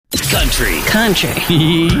Country.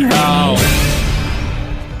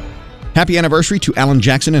 Happy anniversary to Alan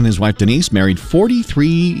Jackson and his wife Denise, married 43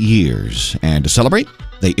 years. And to celebrate,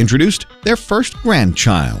 they introduced their first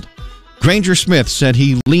grandchild. Granger Smith said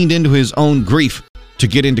he leaned into his own grief to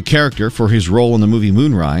get into character for his role in the movie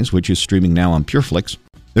Moonrise, which is streaming now on PureFlix.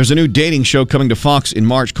 There's a new dating show coming to Fox in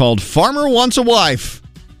March called Farmer Wants a Wife,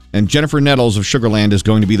 and Jennifer Nettles of Sugarland is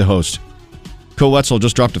going to be the host. Co Wetzel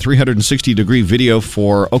just dropped a 360-degree video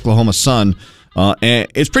for Oklahoma Sun, and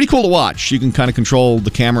it's pretty cool to watch. You can kind of control the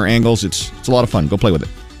camera angles. It's a lot of fun. Go play with it.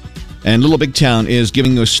 And Little Big Town is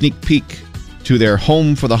giving you a sneak peek to their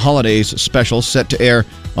Home for the Holidays special set to air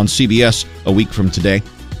on CBS a week from today.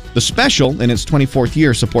 The special, in its 24th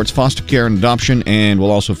year, supports foster care and adoption and will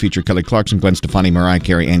also feature Kelly Clarkson, Gwen Stefani, Mariah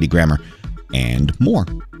Carey, Andy Grammer, and more.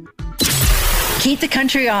 Keep the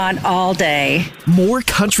country on all day. More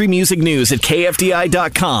country music news at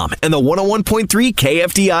KFDI.com and the 101.3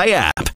 KFDI app.